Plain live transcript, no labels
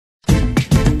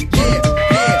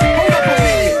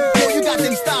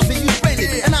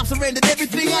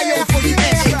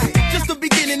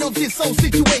This whole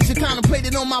situation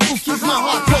contemplated on my roof keeps my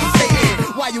heart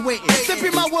pulsating. While you waiting,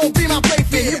 sipping my world, be my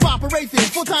plaything. Hip operation,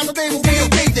 full time a day will be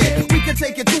okay then. We can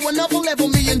take it to another level,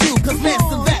 me and you. Cause less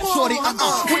than that, shorty,